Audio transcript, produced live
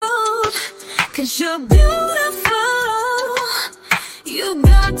'Cause you're beautiful. You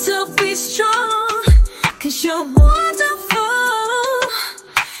got to be strong. 'Cause you're wonderful.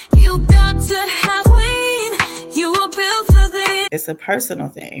 You got to have wings. You were built for this. It's a personal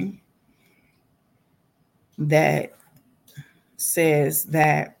thing that says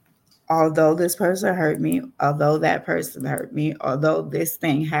that although this person hurt me, although that person hurt me, although this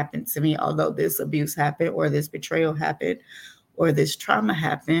thing happened to me, although this abuse happened, or this betrayal happened, or this trauma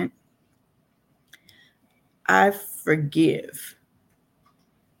happened, I forgive.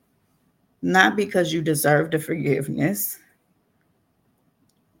 Not because you deserve the forgiveness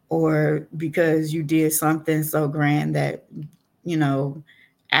or because you did something so grand that,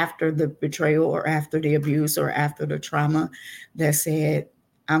 after the betrayal or after the abuse or after the trauma that said,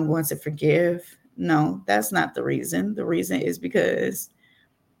 I'm going to forgive. No, that's not the reason. The reason is because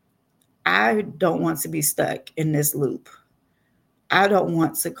I don't want to be stuck in this loop. I don't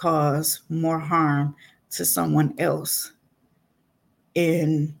want to cause more harm to someone else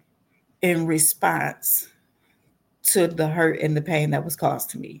in response to the hurt and the pain that was caused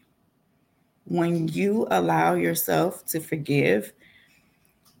to me. When you allow yourself to forgive,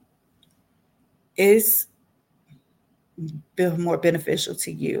 it's more beneficial to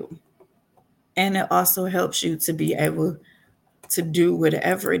you. And it also helps you to be able to do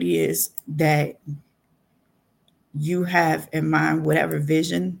whatever it is that you have in mind, whatever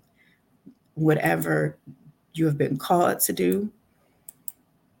vision, whatever you have been called to do,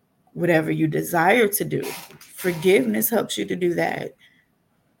 whatever you desire to do. Forgiveness helps you to do that.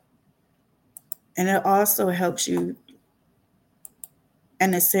 And it also helps you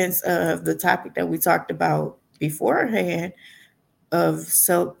in a sense of the topic that we talked about beforehand of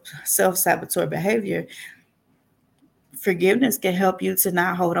self-saboteur behavior. Forgiveness can help you to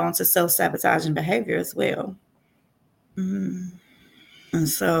not hold on to self-sabotaging behavior as well. And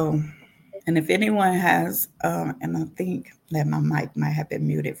so, and if anyone has, and I think that my mic might have been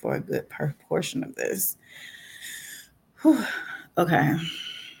muted for a good portion of this. Okay.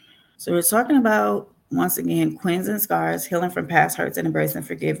 So we're talking about, once again, cleansing scars, healing from past hurts, and embracing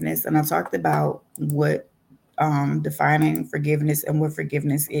forgiveness. And I talked about what defining forgiveness and what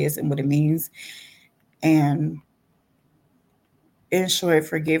forgiveness is and what it means. And in short,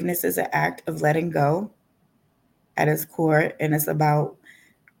 forgiveness is an act of letting go at its core, and it's about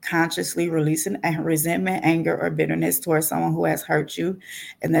consciously releasing resentment, anger, or bitterness towards someone who has hurt you.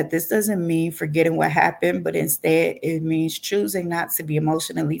 And that this doesn't mean forgetting what happened, but instead it means choosing not to be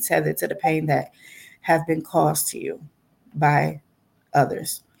emotionally tethered to the pain that have been caused to you by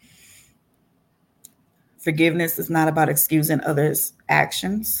others. Forgiveness is not about excusing others'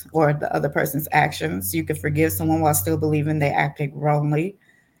 actions or the other person's actions. You can forgive someone while still believing they acted wrongly.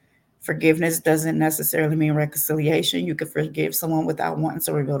 Forgiveness doesn't necessarily mean reconciliation. You can forgive someone without wanting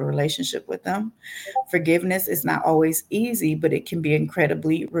to rebuild a relationship with them. Forgiveness is not always easy, but it can be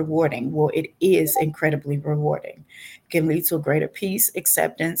incredibly rewarding. Well, it is incredibly rewarding. It can lead to a greater peace,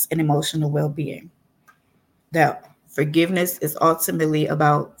 acceptance, and emotional well-being. That forgiveness is ultimately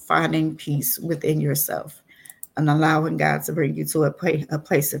about finding peace within yourself and allowing God to bring you to a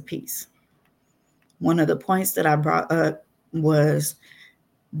place of peace. One of the points that I brought up was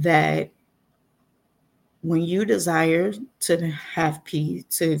that when you desire to have peace,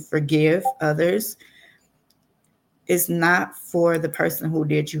 to forgive others, it's not for the person who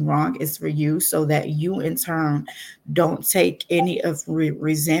did you wrong, it's for you, so that you in turn don't take any of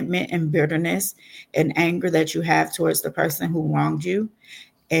resentment and bitterness and anger that you have towards the person who wronged you,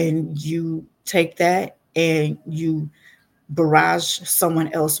 and you take that and you barrage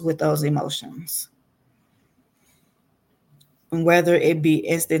someone else with those emotions. Whether it be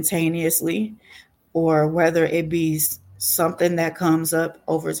instantaneously or whether it be something that comes up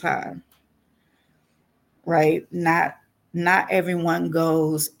over time, right? Not everyone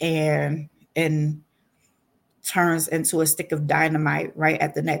goes and turns into a stick of dynamite right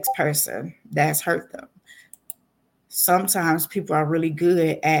at the next person that's hurt them. Sometimes people are really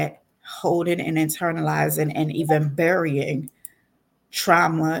good at holding and internalizing and even burying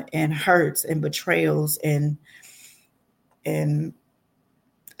trauma and hurts and betrayals and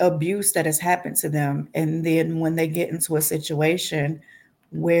abuse that has happened to them. And then when they get into a situation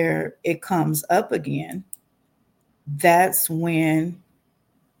where it comes up again, that's when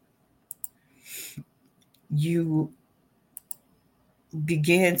you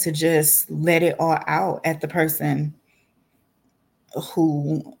begin to just let it all out at the person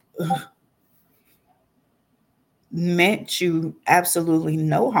who meant you absolutely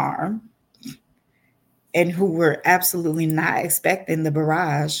no harm and who were absolutely not expecting the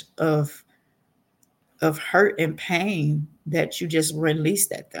barrage of hurt and pain that you just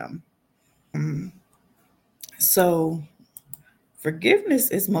released at them. So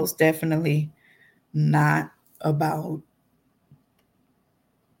forgiveness is most definitely not about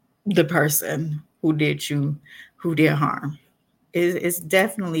the person who did harm. It's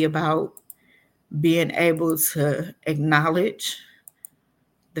definitely about being able to acknowledge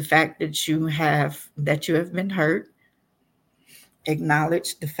the fact that you have been hurt,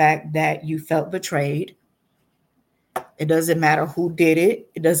 acknowledge the fact that you felt betrayed. It doesn't matter who did it.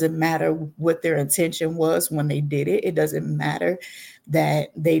 It doesn't matter what their intention was when they did it. It doesn't matter that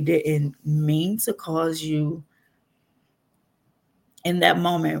they didn't mean to cause you in that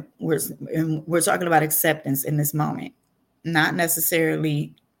moment. We're talking about acceptance in this moment, not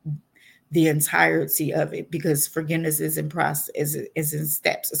necessarily the entirety of it, because forgiveness is in process, is in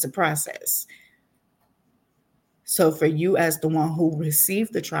steps. It's a process. So for you as the one who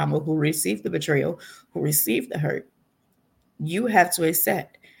received the trauma, who received the betrayal, who received the hurt, you have to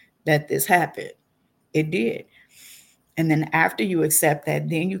accept that this happened. It did. And then after you accept that,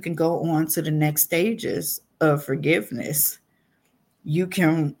 then you can go on to the next stages of forgiveness. You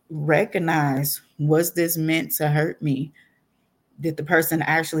can recognize, was this meant to hurt me? Did the person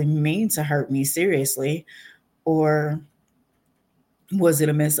actually mean to hurt me seriously? Or was it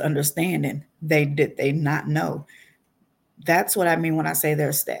a misunderstanding? Did they not know? That's what I mean when I say there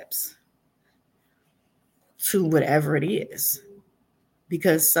are steps to whatever it is.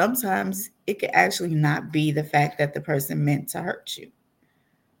 Because sometimes it could actually not be the fact that the person meant to hurt you.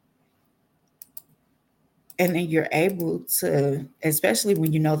 And then you're able to, especially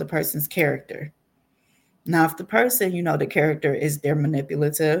when you know the person's character. Now, if the person, the character is they're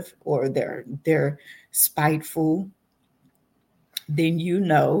manipulative or they're spiteful, then you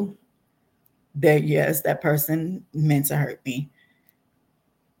know that yes, that person meant to hurt me.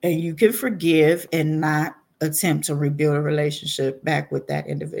 And you can forgive and not attempt to rebuild a relationship back with that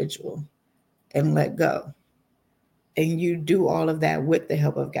individual and let go. And you do all of that with the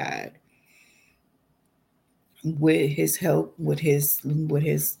help of God, with his help, with his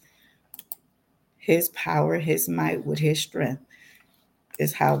power, his might, with his strength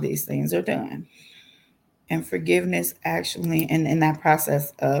is how these things are done. And forgiveness actually, and in that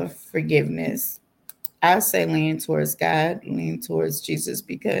process of forgiveness, I say lean towards God, lean towards Jesus,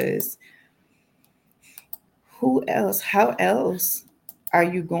 because how else are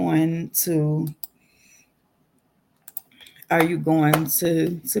you going to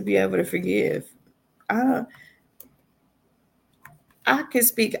be able to forgive? Uh, I can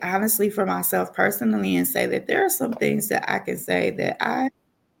speak honestly for myself personally and say that there are some things that I can say that I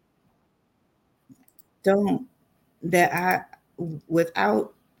don't, that I,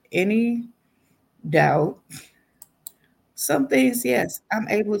 without any doubt, some things, yes, I'm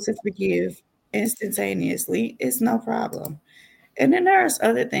able to forgive instantaneously. It's no problem. And then there's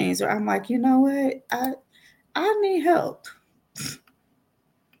other things where I'm like, you know what? I need help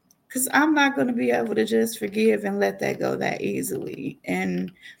because I'm not going to be able to just forgive and let that go that easily.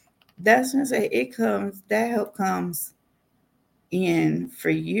 And that's when I say that help comes in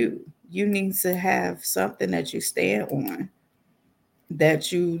for you. You need to have something that you stand on,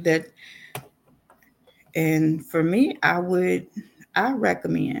 that and for me, I recommend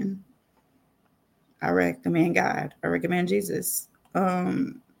God. I recommend Jesus.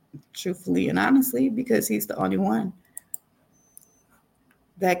 Truthfully and honestly, because he's the only one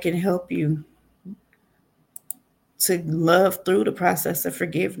that can help you to love through the process of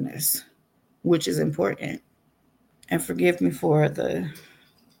forgiveness, which is important. And forgive me for the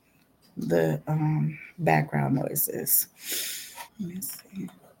background noises. Let me see.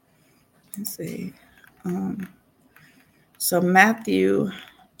 Let's see. So Matthew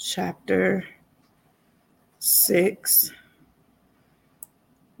chapter 6,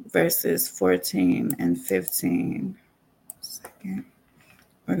 verses 14 and 15. Second.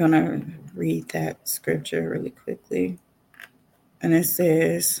 We're going to read that scripture really quickly. And it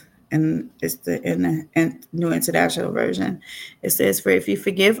says, and it's in the New International Version, it says, "For if you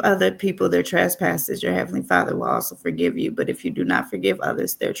forgive other people their trespasses, your heavenly Father will also forgive you. But if you do not forgive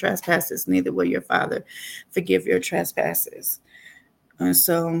others their trespasses, neither will your Father forgive your trespasses." And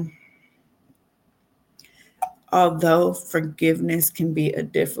so, although forgiveness can be a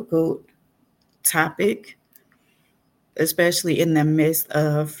difficult topic, especially in the midst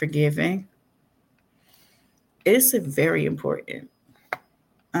of forgiving, it's very important.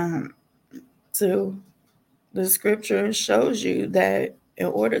 So the scripture shows you that in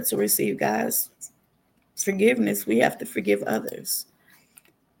order to receive God's forgiveness, we have to forgive others.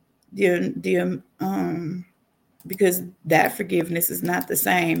 Because that forgiveness is not the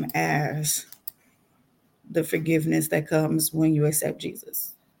same as the forgiveness that comes when you accept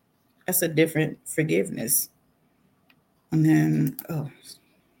Jesus That's a different forgiveness. And then, okay,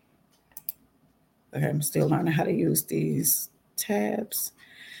 I'm still learning how to use these tabs.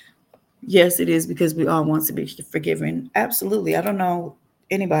 Yes, it is because we all want to be forgiven. Absolutely. I don't know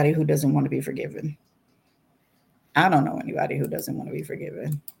anybody who doesn't want to be forgiven. I don't know anybody who doesn't want to be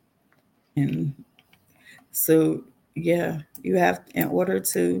forgiven. And so, yeah, you have in order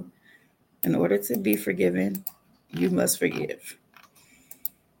to be forgiven, you must forgive.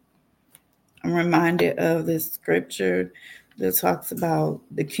 I'm reminded of the scripture that talks about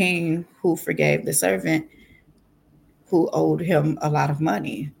the king who forgave the servant who owed him a lot of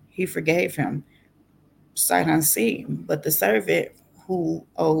money. He forgave him sight unseen, but the servant who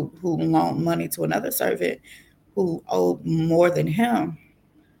loaned money to another servant who owed more than him,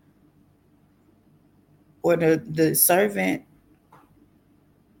 or the servant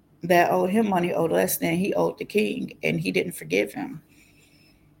that owed him money owed less than he owed the king, and he didn't forgive him.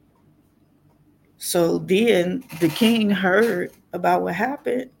 So then the king heard about what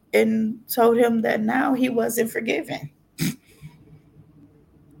happened and told him that now he wasn't forgiven.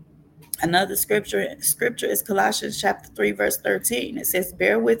 Another scripture is Colossians chapter 3, verse 13. It says,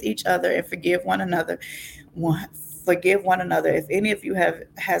 bear with each other and forgive one another. Forgive one another. If any of you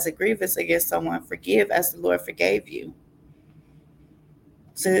has a grievance against someone, forgive as the Lord forgave you.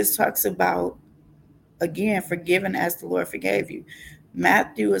 So this talks about, again, forgiving as the Lord forgave you.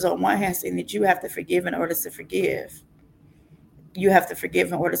 Matthew is on one hand saying that you have to forgive in order to forgive. You have to forgive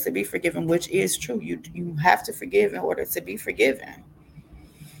in order to be forgiven, which is true. You have to forgive in order to be forgiven.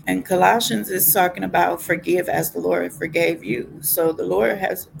 And Colossians is talking about forgive as the Lord forgave you. So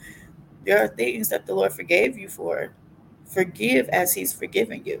there are things that the Lord forgave you for. Forgive as he's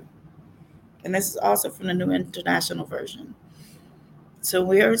forgiven you. And this is also from the New International Version. So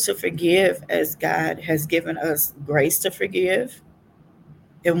we are to forgive as God has given us grace to forgive.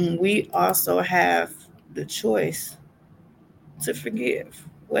 And we also have the choice to forgive.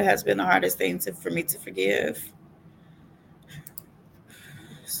 What has been the hardest thing for me to forgive?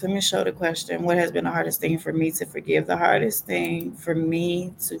 So let me show the question. What has been the hardest thing for me to forgive? The hardest thing for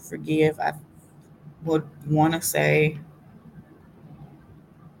me to forgive, I would want to say,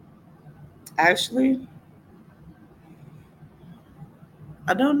 actually,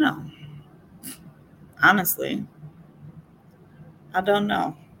 I don't know. Honestly, I don't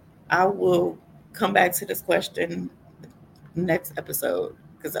know. I will come back to this question next episode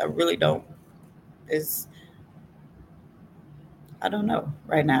because I really don't. It's I don't know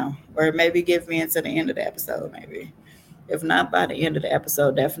right now, or maybe give me until the end of the episode. Maybe if not by the end of the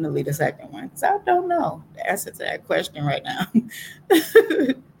episode, definitely the second one. So I don't know the answer to that question right now.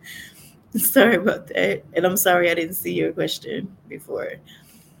 Sorry about that, and I'm sorry I didn't see your question before.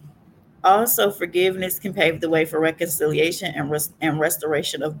 Also, forgiveness can pave the way for reconciliation and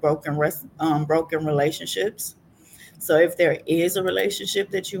restoration of broken relationships. So, if there is a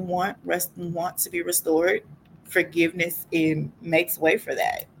relationship that you want to be restored, forgiveness makes way for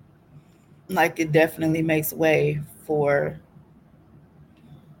that. Like it definitely makes way for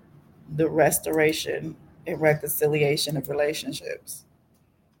the restoration and reconciliation of relationships.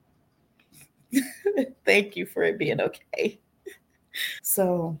 Thank you for it being okay.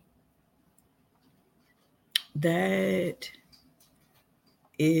 So that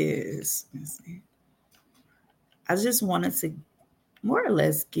is, let's see. I just wanted to more or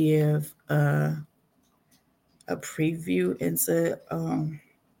less give a preview into let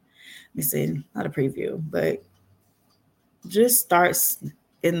me see, not a preview, but just starts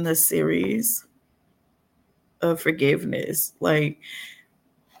in the series of forgiveness. Like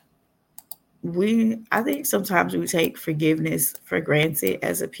I think sometimes we take forgiveness for granted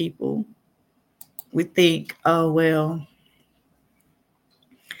as a people. We think, oh well,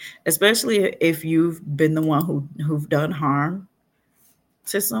 especially if you've been the one who've done harm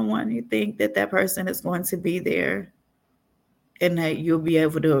to someone, you think that person is going to be there and that you'll be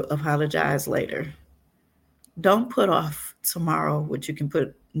able to apologize later. Don't put off tomorrow what you can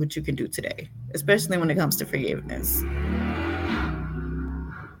do today, especially when it comes to forgiveness.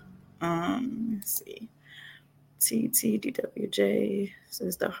 Let's see. TTDWJ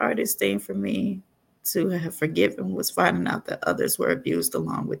says the hardest thing for me to have forgiven was finding out that others were abused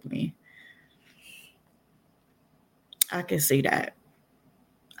along with me. I can see that.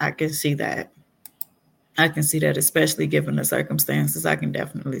 I can see that, especially given the circumstances. I can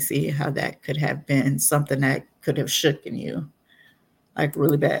definitely see how that could have been something that could have shooken you, like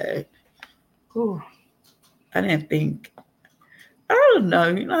really bad. Ooh, I didn't think. I don't know.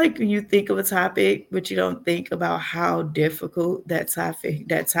 You know, like when you think of a topic, but you don't think about how difficult that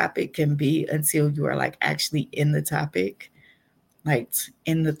topic can be until you are like actually in the topic. like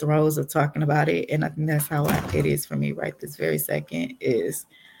in the throes of talking about it. And I think that's how it is for me right this very second, is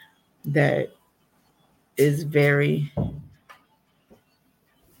that is very,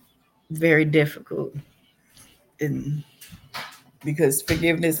 very difficult. And because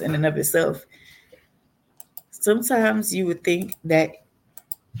forgiveness in and of itself, sometimes you would think that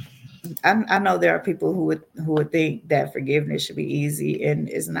I know there are people who would think that forgiveness should be easy, and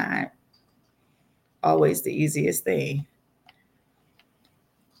it's not always the easiest thing.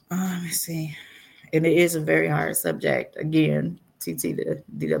 Let me see. And it is a very hard subject. Again, TT the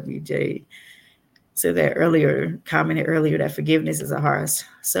DWJ said that earlier, commented earlier that forgiveness is a hard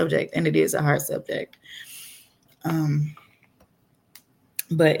subject, and it is a hard subject.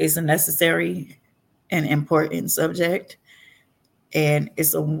 But it's a necessary and important subject, and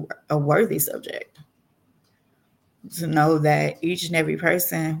it's a worthy subject. To know that each and every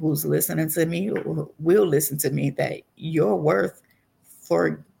person who's listening to me or will listen to me, that your worth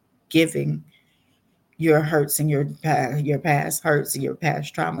for giving your hurts and your past hurts and your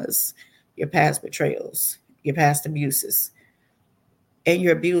past traumas, your past betrayals, your past abuses, and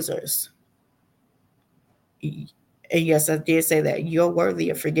your abusers. And yes, I did say that you're worthy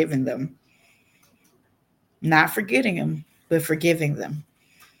of forgiving them, not forgetting them, but forgiving them.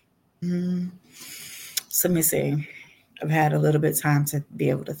 So let me see. I've had a little bit of time to be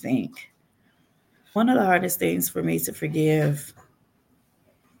able to think. One of the hardest things for me to forgive,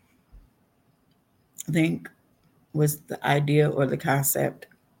 I think, was the idea or the concept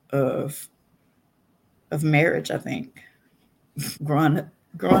of marriage. I think growing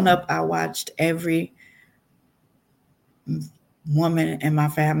up, I watched every woman in my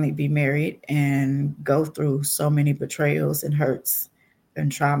family be married and go through so many betrayals and hurts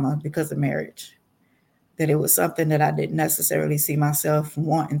and trauma because of marriage, that it was something that I didn't necessarily see myself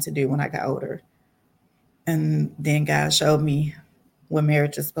wanting to do when I got older. And then God showed me what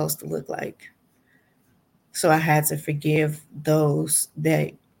marriage is supposed to look like. So I had to forgive those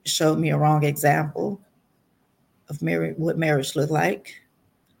that showed me a wrong example of marriage, what marriage looked like,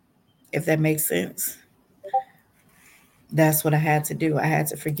 if that makes sense. That's what I had to do. I had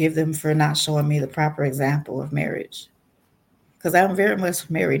to forgive them for not showing me the proper example of marriage, because I'm very much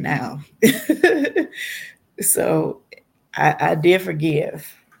married now. So I did forgive,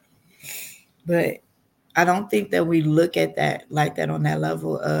 but I don't think that we look at that like that, on that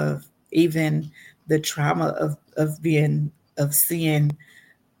level of even the trauma of seeing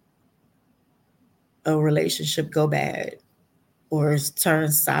a relationship go bad or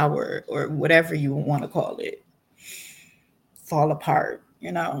turn sour or whatever you want to call it, fall apart.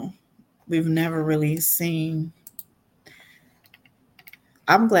 We've never really seen.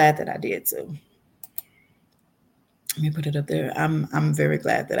 I'm glad that I did too. Let me put it up there. I'm very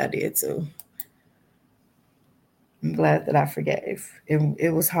glad that I did too. I'm glad that I forgave.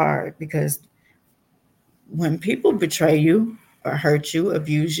 It was hard, because when people betray you or hurt you,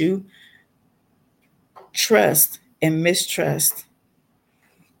 abuse you, trust and mistrust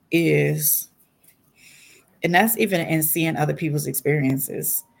is, and that's even in seeing other people's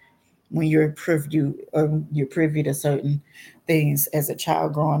experiences. When you're privy to certain things as a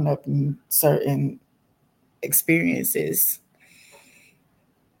child growing up in certain experiences,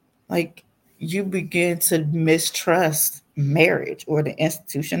 like, you begin to mistrust marriage or the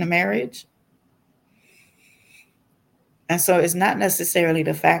institution of marriage. And so it's not necessarily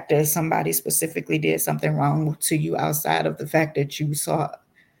the fact that somebody specifically did something wrong to you, outside of the fact that you saw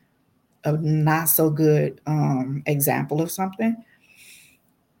a not so good example of something,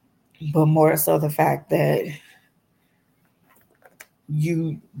 but more so the fact that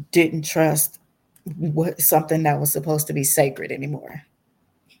you didn't trust something that was supposed to be sacred anymore.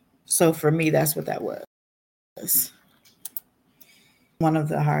 So for me, that's what that was. One of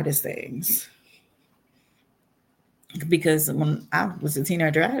the hardest things. Because when I was a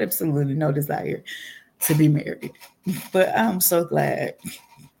teenager, I had absolutely no desire to be married. But I'm so glad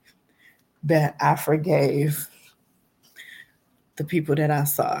that I forgave the people that I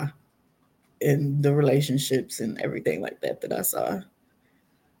saw, and the relationships and everything like that I saw.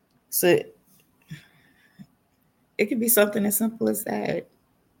 So it could be something as simple as that.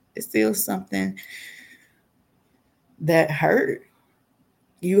 It's still something that hurt.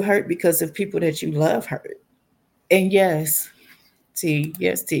 You hurt because of people that you love hurt. And yes, T,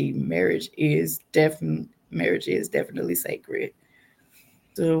 marriage is definitely sacred.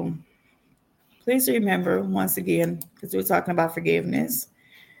 So please remember, once again, because we're talking about forgiveness,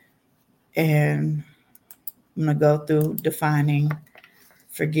 and I'm going to go through defining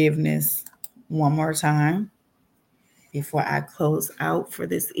forgiveness one more time before I close out for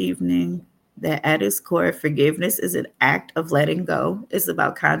this evening. that at its core, forgiveness is an act of letting go. It's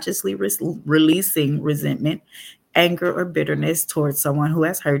about consciously releasing resentment, anger, or bitterness towards someone who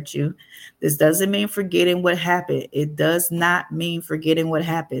has hurt you. This doesn't mean forgetting what happened. It does not mean forgetting what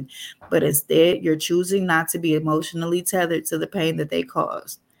happened, but instead, you're choosing not to be emotionally tethered to the pain that they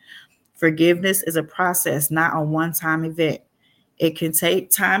caused. Forgiveness is a process, not a one-time event. It can take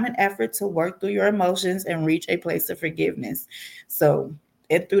time and effort to work through your emotions and reach a place of forgiveness. So,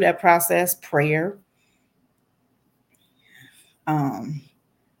 and through that process, prayer,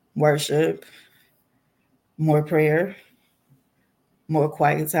 worship, more prayer, more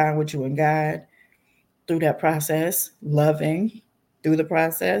quiet time with you and God. Through that process, loving through the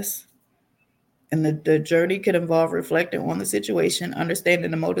process. And the journey could involve reflecting on the situation, understanding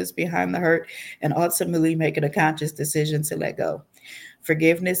the motives behind the hurt, and ultimately making a conscious decision to let go.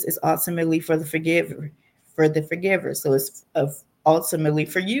 Forgiveness is ultimately for the forgiver. So it's ultimately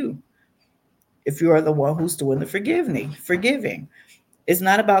for you. If you are the one who's doing the forgiving. It's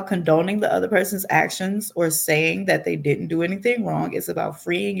not about condoning the other person's actions or saying that they didn't do anything wrong. It's about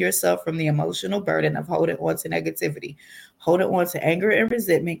freeing yourself from the emotional burden of holding on to negativity. Holding on to anger and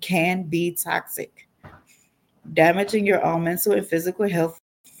resentment can be toxic, damaging your own mental and physical health.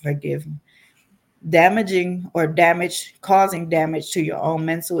 Causing damage to your own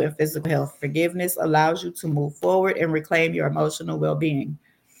mental and physical health. Forgiveness allows you to move forward and reclaim your emotional well-being.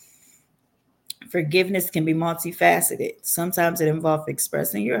 Forgiveness can be multifaceted. Sometimes it involves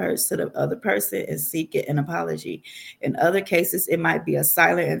expressing your hurts to the other person and seeking an apology. In other cases, it might be a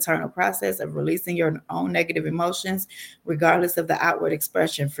silent internal process of releasing your own negative emotions, regardless of the outward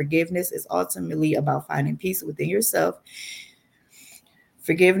expression. Forgiveness is ultimately about finding peace within yourself.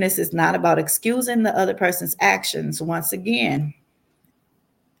 Forgiveness is not about excusing the other person's actions. Once again,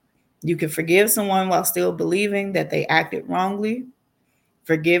 you can forgive someone while still believing that they acted wrongly.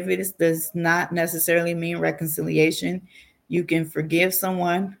 Forgiveness does not necessarily mean reconciliation. You can forgive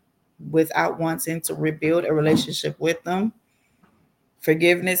someone without wanting to rebuild a relationship with them.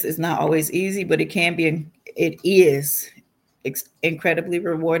 Forgiveness is not always easy, but it is incredibly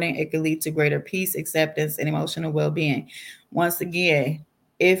rewarding. It can lead to greater peace, acceptance, and emotional well-being. Once again,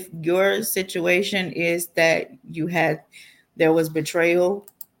 if your situation is that there was betrayal,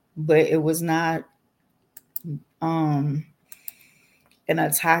 but it was not in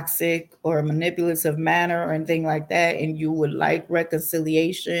a toxic or manipulative manner or anything like that, and you would like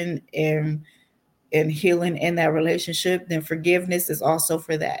reconciliation and healing in that relationship, then forgiveness is also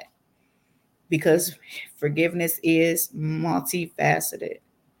for that, because forgiveness is multifaceted.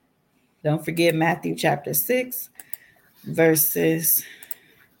 Don't forget Matthew chapter 6, verses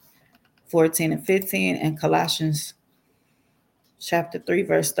 14 and 15, and Colossians chapter 3,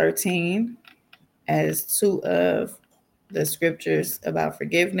 verse 13 as two of the scriptures about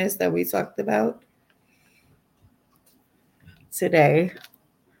forgiveness that we talked about today.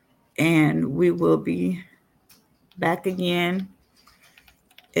 And we will be back again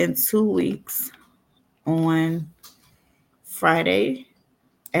in 2 weeks on Friday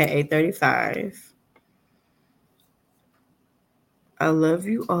at 8:35. I love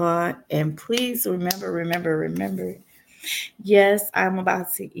you all. And please remember. Yes, I'm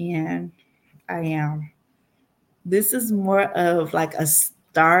about to end. I am. This is more of like a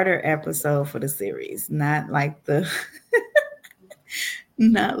starter episode for the series, not like the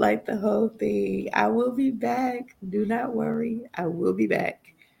whole thing. I will be back. Do not worry. I will be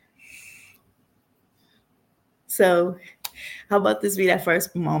back. So how about this be that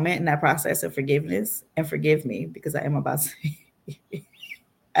first moment in that process of forgiveness, and forgive me because I am about to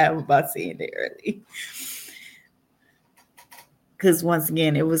end it early. Because once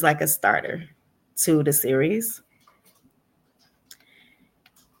again, it was like a starter to the series.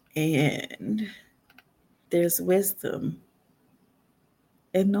 And there's wisdom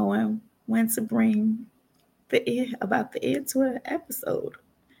in knowing when to bring about the end to an episode.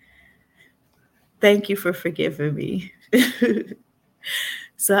 Thank you for forgiving me.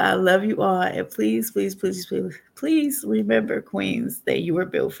 So I love you all. And please remember, queens, that you were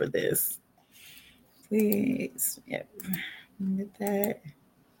built for this. Please. Yep. With that,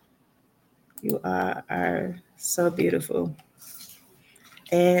 you are so beautiful.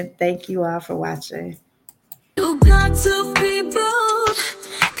 And thank you all for watching. You got to be bold,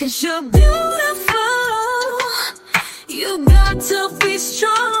 'cause you're beautiful. You got to be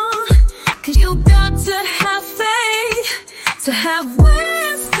strong, 'cause you got to have faith, to have worth.